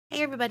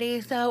Hey everybody,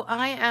 so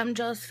I am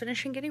just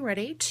finishing getting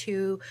ready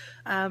to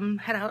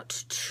head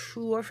out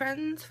to our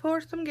friends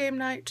for some game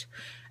night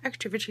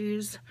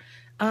activities.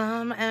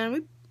 And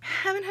we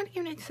haven't had a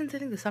game night since I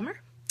think the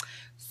summer,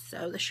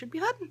 so this should be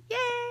fun.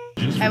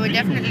 Yay! I would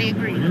definitely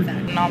agree with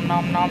that. Nom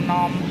nom nom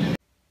nom.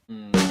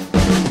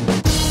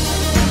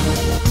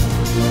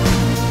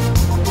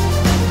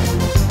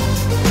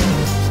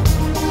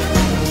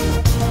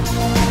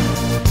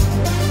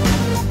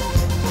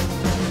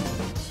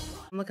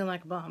 I'm looking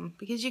like a bum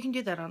because you can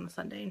do that on a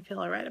Sunday and feel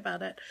alright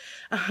about it.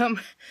 I'm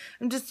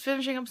just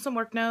finishing up some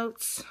work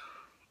notes,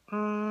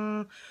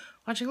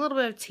 watching a little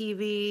bit of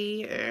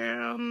TV,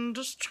 and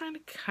just trying to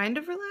kind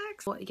of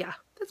relax. Well, yeah,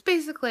 that's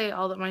basically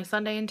all that my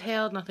Sunday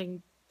entailed.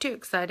 Nothing too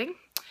exciting.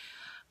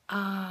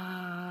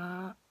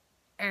 Anyway,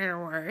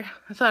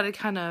 I thought I'd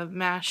kind of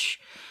mash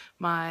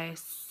my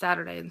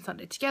Saturday and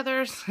Sunday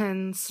together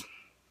since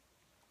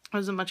there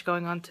wasn't much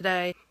going on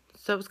today.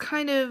 So it was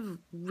kind of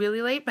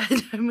really late by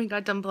the time we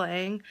got done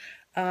playing.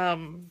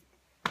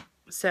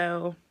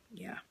 So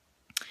yeah.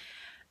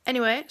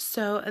 Anyway,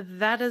 so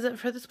that is it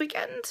for this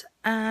weekend,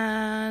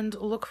 and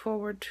look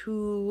forward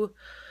to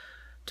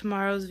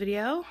tomorrow's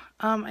video.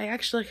 I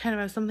actually kind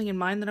of have something in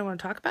mind that I want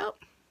to talk about,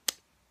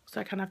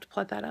 so I kind of have to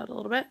plot that out a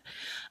little bit.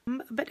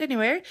 But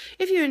anyway,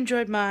 if you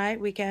enjoyed my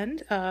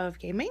weekend of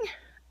gaming,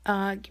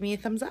 give me a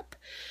thumbs up.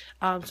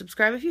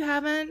 Subscribe if you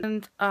haven't,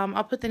 and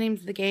I'll put the names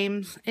of the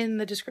games in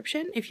the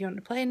description if you want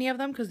to play any of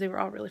them, because they were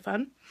all really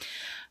fun.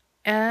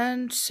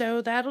 And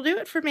so that'll do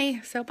it for me.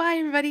 So bye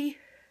everybody.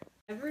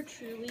 Never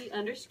truly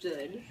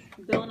understood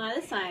Bill Nye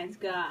the Science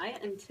Guy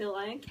until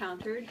I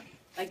encountered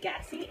a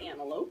gassy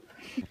antelope.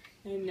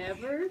 I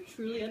never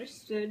truly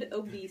understood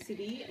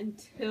obesity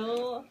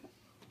until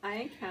I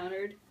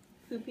encountered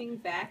pooping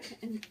back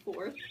and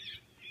forth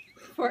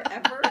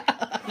forever.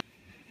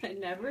 I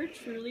never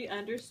truly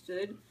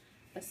understood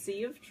a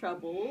sea of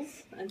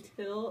troubles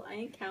until I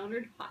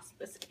encountered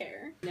hospice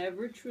care.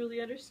 Never truly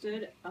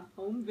understood a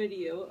home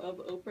video of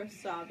Oprah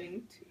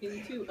sobbing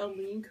into a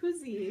lean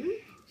cuisine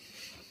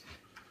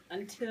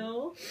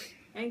until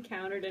I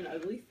encountered an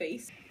ugly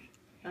face.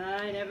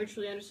 I never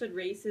truly understood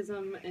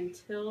racism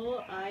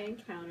until I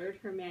encountered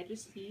Her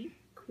Majesty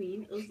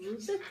Queen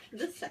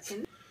Elizabeth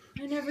II.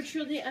 I never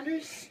truly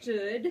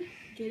understood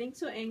getting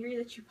so angry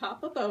that you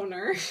pop a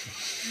boner.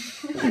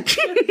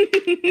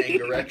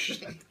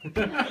 Angerection.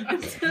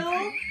 Until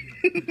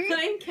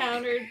I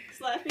encountered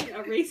slapping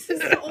a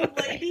racist old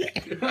lady.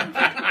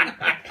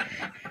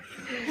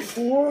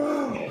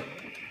 Whoa.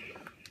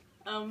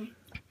 I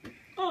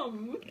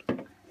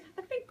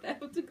think that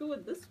was to go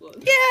with this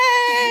one.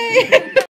 Yay!